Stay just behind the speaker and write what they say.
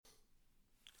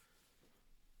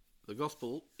The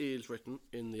Gospel is written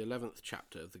in the 11th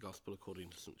chapter of the Gospel according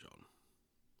to St. John.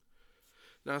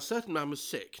 Now a certain man was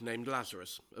sick, named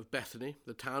Lazarus, of Bethany,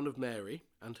 the town of Mary,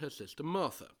 and her sister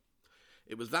Martha.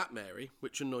 It was that Mary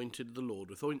which anointed the Lord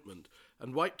with ointment,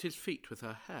 and wiped his feet with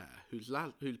her hair, whose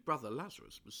brother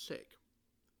Lazarus was sick.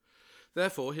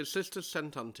 Therefore his sisters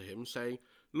sent unto him, saying,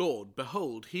 Lord,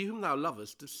 behold, he whom thou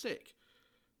lovest is sick.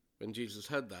 When Jesus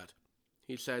heard that,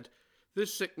 he said,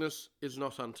 This sickness is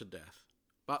not unto death,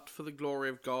 but for the glory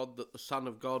of God, that the Son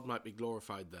of God might be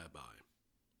glorified thereby.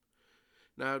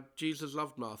 Now Jesus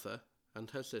loved Martha, and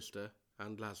her sister,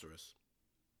 and Lazarus.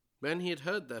 When he had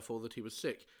heard therefore that he was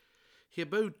sick, he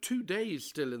abode 2 days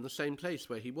still in the same place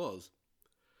where he was.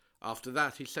 After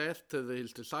that he saith to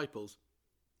his disciples,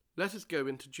 Let us go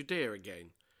into Judea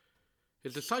again.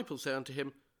 His disciples say unto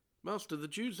him, Master, the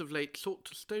Jews of late sought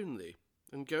to stone thee,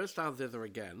 and goest thou thither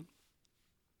again?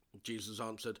 Jesus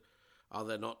answered, Are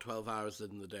there not 12 hours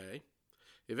in the day?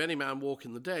 If any man walk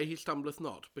in the day, he stumbleth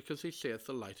not, because he seeth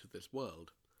the light of this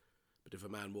world. But if a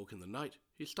man walk in the night,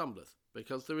 he stumbleth,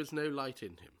 because there is no light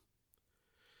in him.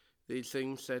 These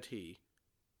things said he,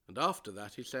 and after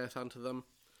that he saith unto them,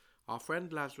 Our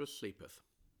friend Lazarus sleepeth,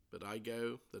 but I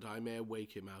go, that I may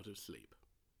awake him out of sleep.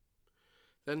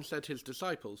 Then said his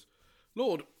disciples,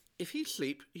 Lord, if he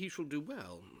sleep, he shall do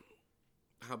well.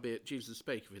 Howbeit Jesus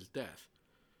spake of his death,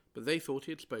 but they thought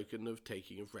he had spoken of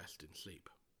taking of rest in sleep.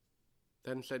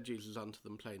 Then said Jesus unto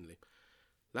them plainly,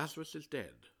 Lazarus is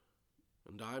dead,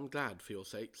 and I am glad for your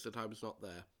sakes that I was not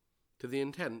there, to the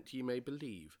intent ye may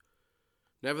believe.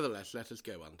 Nevertheless, let us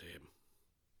go unto him.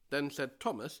 Then said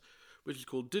Thomas, which is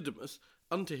called Didymus,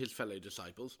 unto his fellow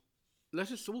disciples,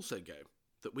 Let us also go,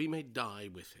 that we may die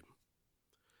with him.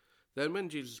 Then when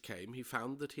Jesus came, he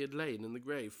found that he had lain in the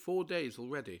grave 4 days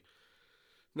already.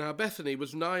 Now Bethany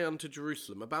was nigh unto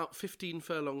Jerusalem, about 15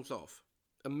 furlongs off,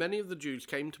 and many of the Jews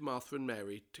came to Martha and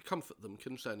Mary to comfort them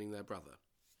concerning their brother.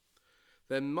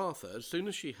 Then Martha, as soon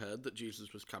as she heard that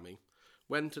Jesus was coming,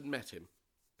 went and met him,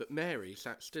 but Mary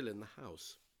sat still in the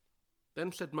house.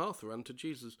 Then said Martha unto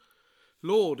Jesus,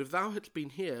 Lord, if thou hadst been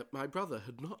here, my brother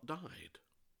had not died.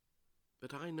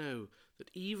 But I know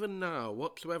that even now,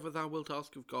 whatsoever thou wilt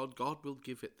ask of God, God will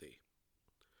give it thee.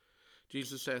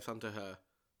 Jesus saith unto her,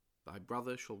 Thy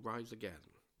brother shall rise again.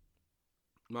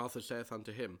 Martha saith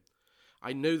unto him,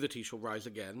 I know that he shall rise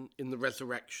again in the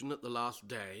resurrection at the last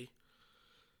day.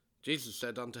 Jesus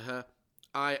said unto her,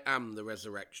 I am the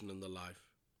resurrection and the life.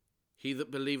 He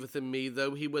that believeth in me,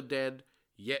 though he were dead,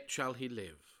 yet shall he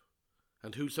live.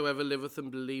 And whosoever liveth and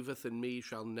believeth in me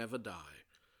shall never die.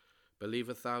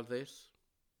 Believest thou this?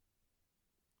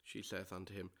 She saith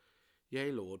unto him,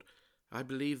 Yea, Lord, I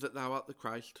believe that thou art the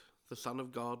Christ, the Son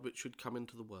of God, which should come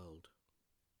into the world.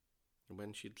 And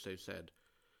when she had so said,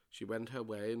 she went her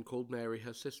way, and called Mary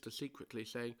her sister secretly,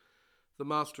 saying, The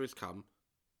Master is come,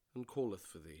 and calleth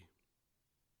for thee.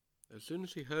 As soon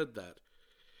as he heard that,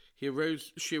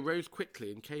 she arose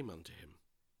quickly, and came unto him.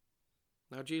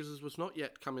 Now Jesus was not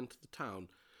yet come into the town,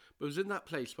 but was in that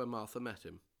place where Martha met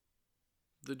him.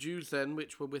 The Jews then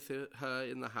which were with her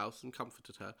in the house and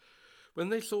comforted her, when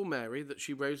they saw Mary, that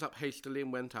she rose up hastily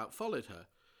and went out, followed her,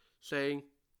 saying,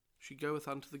 She goeth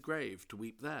unto the grave to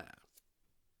weep there.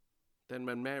 Then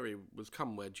when Mary was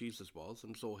come where Jesus was,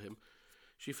 and saw him,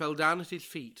 she fell down at his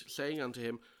feet, saying unto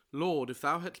him, Lord, if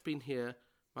thou hadst been here,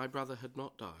 my brother had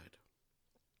not died.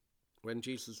 When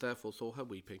Jesus therefore saw her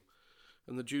weeping,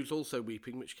 and the Jews also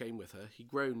weeping which came with her, he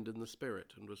groaned in the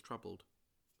spirit, and was troubled,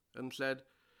 and said,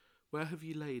 Where have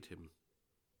ye laid him?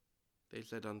 They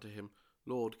said unto him,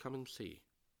 Lord, come and see.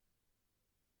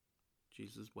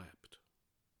 Jesus wept.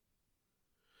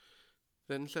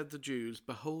 Then said the Jews,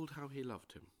 Behold how he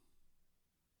loved him.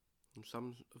 And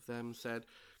some of them said,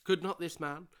 Could not this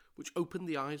man, which opened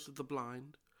the eyes of the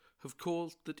blind, have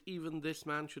caused that even this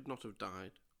man should not have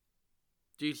died?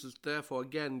 Jesus therefore,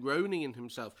 again groaning in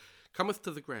himself, cometh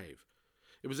to the grave.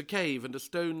 It was a cave, and a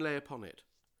stone lay upon it.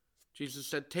 Jesus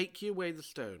said, Take ye away the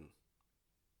stone.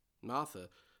 Martha,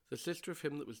 the sister of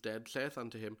him that was dead, saith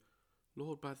unto him,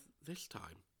 Lord, by this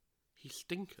time he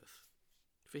stinketh,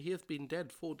 for he hath been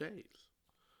dead 4 days.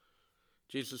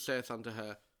 Jesus saith unto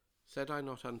her, Said I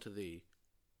not unto thee,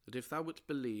 that if thou wouldst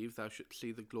believe, thou shouldst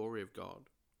see the glory of God?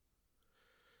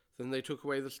 Then they took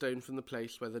away the stone from the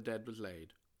place where the dead was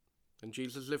laid. And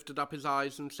Jesus lifted up his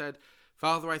eyes and said,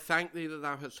 Father, I thank thee that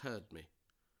thou hast heard me.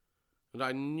 And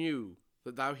I knew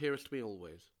that thou hearest me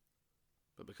always.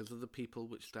 But because of the people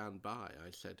which stand by,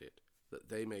 I said it, that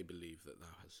they may believe that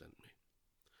thou hast sent me.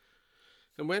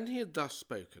 And when he had thus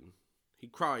spoken, he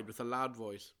cried with a loud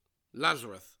voice,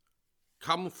 Lazarus,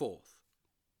 come forth.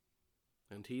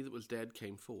 And he that was dead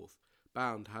came forth,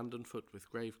 bound hand and foot with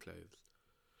grave clothes,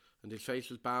 and his face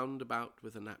was bound about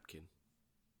with a napkin.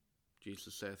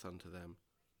 Jesus saith unto them,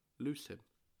 Loose him,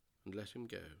 and let him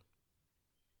go.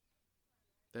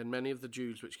 Then many of the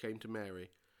Jews which came to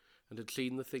Mary, and had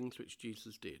seen the things which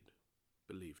Jesus did,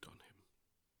 believed on him.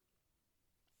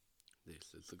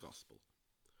 This is the gospel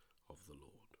of the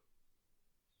Lord.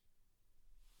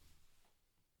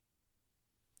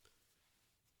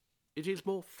 It is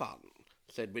more fun,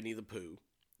 said Winnie the Pooh,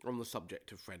 on the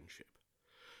subject of friendship,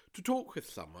 to talk with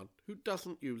someone who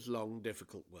doesn't use long,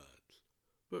 difficult words,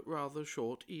 but rather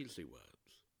short, easy words,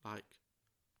 like,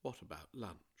 what about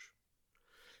lunch?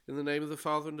 In the name of the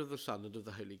Father, and of the Son, and of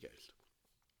the Holy Ghost.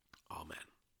 Amen.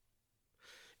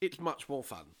 It's much more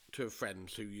fun to have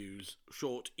friends who use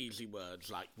short, easy words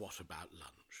like, what about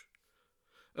lunch?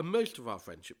 And most of our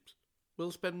friendships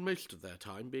will spend most of their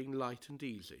time being light and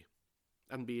easy,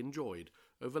 and be enjoyed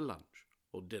over lunch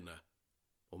or dinner,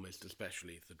 or most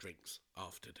especially the drinks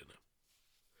after dinner.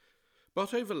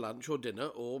 But over lunch or dinner,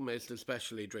 or most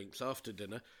especially drinks after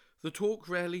dinner, the talk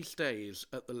rarely stays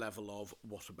at the level of,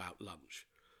 what about lunch?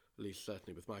 At least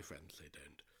certainly with my friends they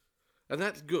don't. And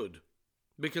that's good,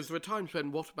 because there are times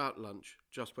when what about lunch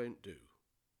just won't do.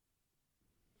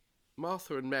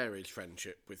 Martha and Mary's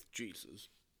friendship with Jesus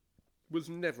was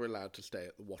never allowed to stay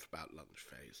at the what about lunch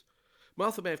phase.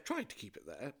 Martha may have tried to keep it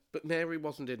there, but Mary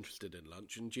wasn't interested in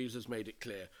lunch, and Jesus made it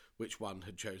clear which one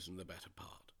had chosen the better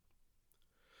part.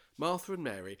 Martha and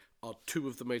Mary are two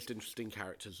of the most interesting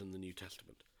characters in the New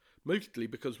Testament, mostly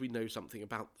because we know something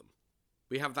about them.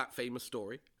 We have that famous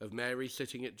story of Mary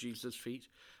sitting at Jesus' feet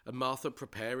and Martha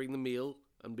preparing the meal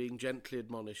and being gently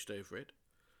admonished over it.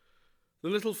 The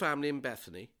little family in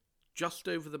Bethany, just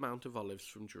over the Mount of Olives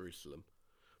from Jerusalem,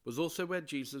 was also where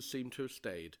Jesus seemed to have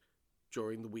stayed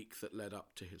during the week that led up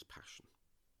to his passion.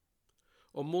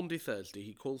 On Maundy Thursday,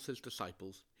 he calls his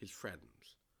disciples his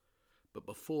friends. But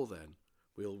before then,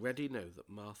 we already know that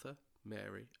Martha,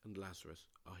 Mary, and Lazarus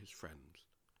are his friends,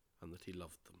 and that he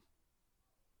loved them.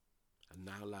 And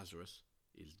now Lazarus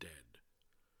is dead,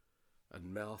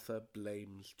 and Martha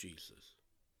blames Jesus.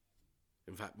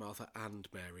 In fact, Martha and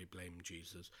Mary blame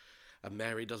Jesus, and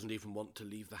Mary doesn't even want to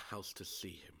leave the house to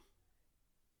see him.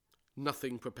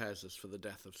 Nothing prepares us for the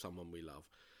death of someone we love,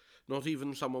 not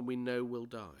even someone we know will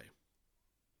die.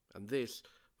 And this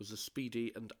was a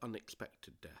speedy and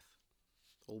unexpected death,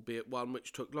 albeit one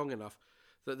which took long enough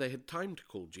that they had time to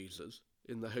call Jesus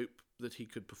in the hope that he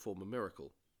could perform a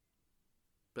miracle.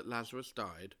 But Lazarus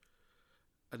died,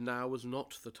 and now was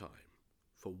not the time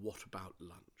for what about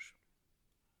lunch.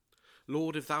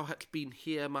 Lord, if thou hadst been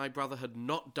here, my brother had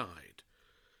not died.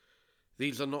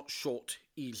 These are not short,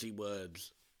 easy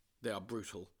words. They are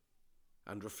brutal,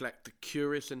 and reflect the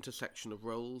curious intersection of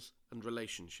roles and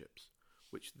relationships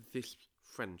which this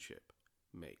friendship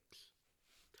makes.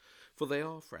 For they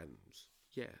are friends,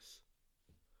 yes,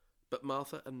 but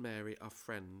Martha and Mary are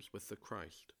friends with the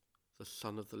Christ, the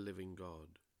Son of the living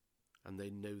God, and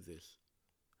they know this,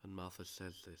 and Martha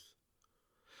says this.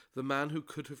 The man who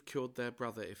could have cured their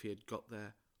brother if he had got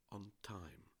there on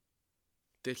time.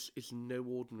 This is no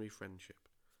ordinary friendship.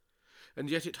 And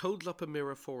yet it holds up a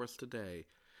mirror for us today,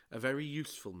 a very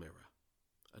useful mirror,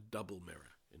 a double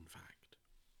mirror, in fact.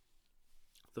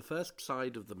 The first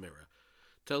side of the mirror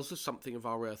tells us something of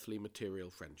our earthly material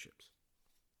friendships.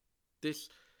 This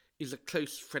is a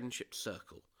close friendship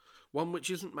circle, one which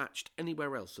isn't matched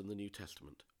anywhere else in the New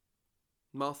Testament.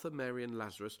 Martha, Mary, and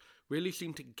Lazarus really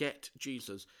seem to get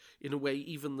Jesus in a way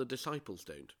even the disciples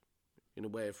don't. In a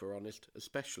way, if we're honest,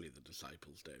 especially the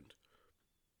disciples don't.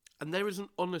 And there is an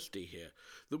honesty here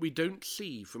that we don't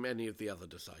see from any of the other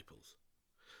disciples.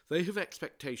 They have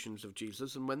expectations of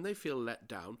Jesus, and when they feel let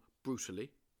down, brutally,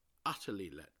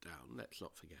 utterly let down, let's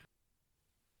not forget,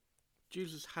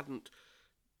 Jesus hadn't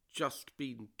just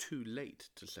been too late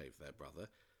to save their brother,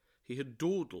 he had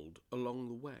dawdled along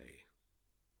the way.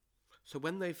 So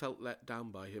when they felt let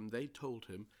down by him, they told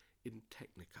him in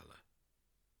Technicolor.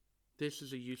 This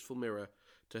is a useful mirror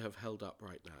to have held up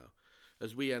right now,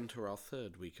 as we enter our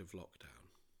third week of lockdown.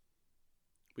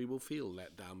 We will feel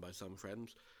let down by some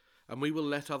friends, and we will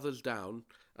let others down,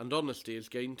 and honesty is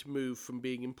going to move from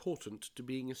being important to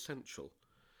being essential,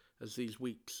 as these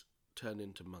weeks turn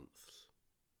into months.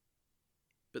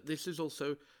 But this is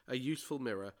also a useful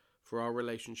mirror for our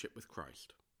relationship with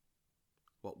Christ,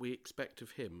 what we expect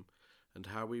of him and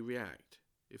how we react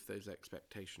if those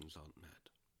expectations aren't met.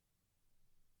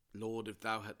 Lord, if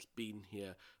thou hadst been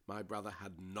here, my brother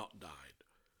had not died.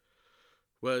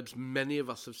 Words many of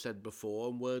us have said before,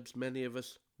 and words many of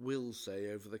us will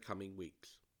say over the coming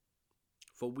weeks.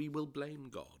 For we will blame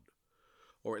God,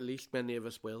 or at least many of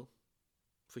us will,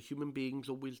 for human beings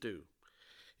always do,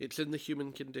 It's in the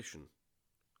human condition.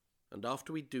 And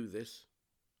after we do this,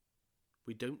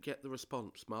 we don't get the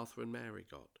response Martha and Mary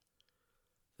got.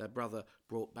 Their brother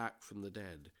brought back from the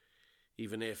dead,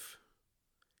 even if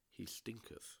he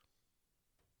stinketh.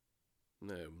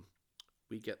 No,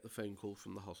 we get the phone call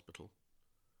from the hospital,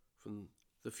 from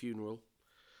the funeral,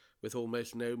 with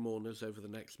almost no mourners over the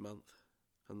next month,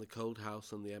 and the cold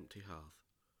house and the empty hearth.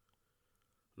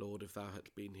 Lord, if thou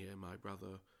hadst been here, my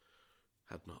brother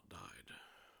had not died.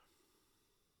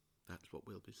 That's what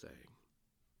we'll be saying.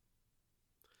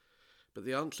 But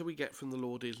the answer we get from the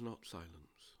Lord is not silence.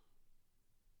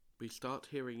 We start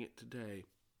hearing it today.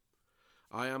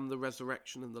 I am the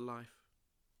resurrection and the life.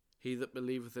 He that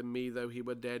believeth in me, though he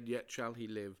were dead, yet shall he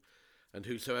live, and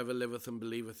whosoever liveth and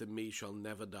believeth in me shall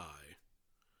never die.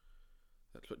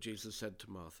 That's what Jesus said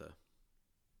to Martha.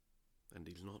 And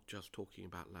he's not just talking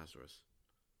about Lazarus.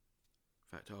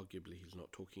 In fact, arguably, he's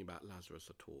not talking about Lazarus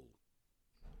at all.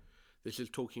 This is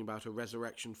talking about a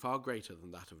resurrection far greater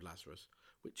than that of Lazarus,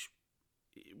 which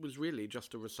was really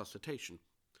just a resuscitation.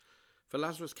 For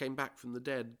Lazarus came back from the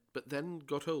dead, but then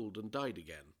got old and died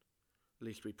again. At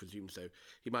least we presume so.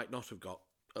 He might not have got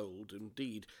old.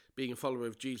 Indeed, being a follower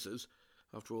of Jesus,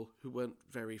 after all, who weren't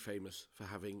very famous for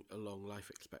having a long life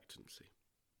expectancy.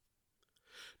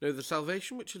 No, the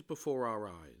salvation which is before our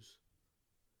eyes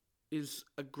is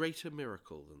a greater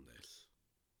miracle than this.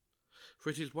 For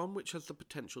it is one which has the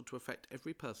potential to affect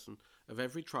every person of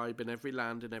every tribe in every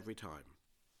land in every time.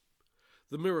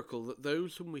 The miracle that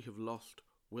those whom we have lost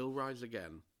will rise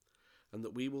again, and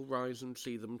that we will rise and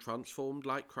see them transformed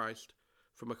like Christ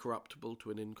from a corruptible to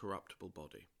an incorruptible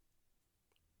body.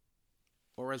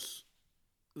 Or as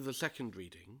the second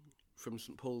reading from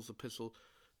St. Paul's epistle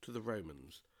to the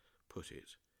Romans put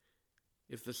it,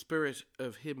 if the spirit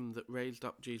of him that raised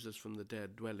up Jesus from the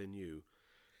dead dwell in you,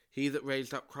 he that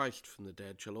raised up Christ from the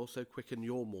dead shall also quicken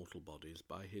your mortal bodies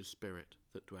by his Spirit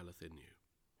that dwelleth in you.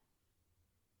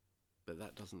 But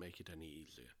that doesn't make it any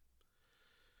easier.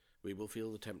 We will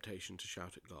feel the temptation to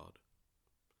shout at God,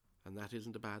 and that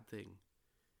isn't a bad thing.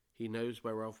 He knows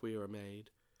whereof we are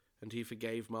made, and he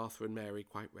forgave Martha and Mary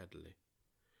quite readily.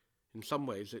 In some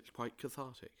ways it's quite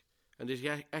cathartic, and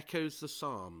it echoes the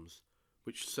Psalms,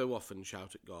 which so often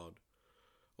shout at God,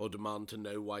 or demand to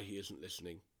know why he isn't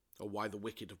listening, or why the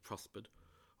wicked have prospered,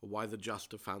 or why the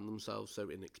just have found themselves so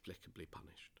inexplicably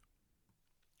punished.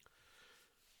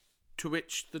 To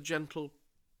which the gentle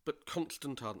but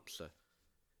constant answer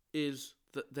is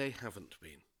that they haven't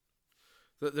been,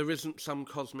 that there isn't some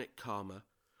cosmic karma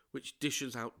which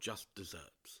dishes out just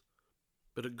desserts,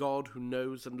 but a God who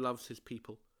knows and loves his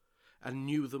people, and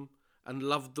knew them, and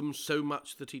loved them so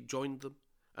much that he joined them,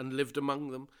 and lived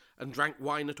among them, and drank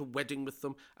wine at a wedding with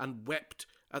them, and wept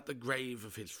at the grave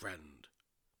of his friend,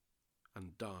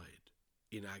 and died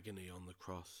in agony on the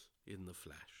cross in the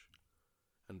flesh,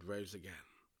 and rose again,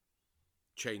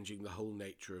 changing the whole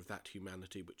nature of that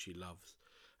humanity which he loves,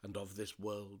 and of this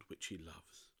world which he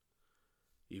loves,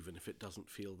 even if it doesn't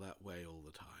feel that way all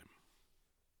the time.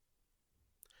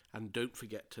 And don't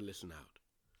forget to listen out.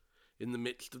 In the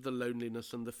midst of the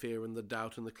loneliness and the fear and the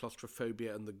doubt and the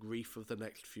claustrophobia and the grief of the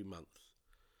next few months,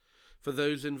 for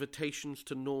those invitations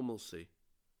to normalcy,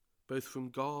 both from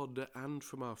God and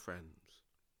from our friends,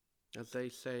 as they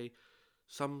say,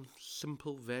 some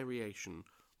simple variation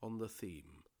on the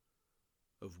theme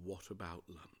of what about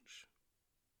lunch?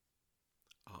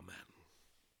 Amen.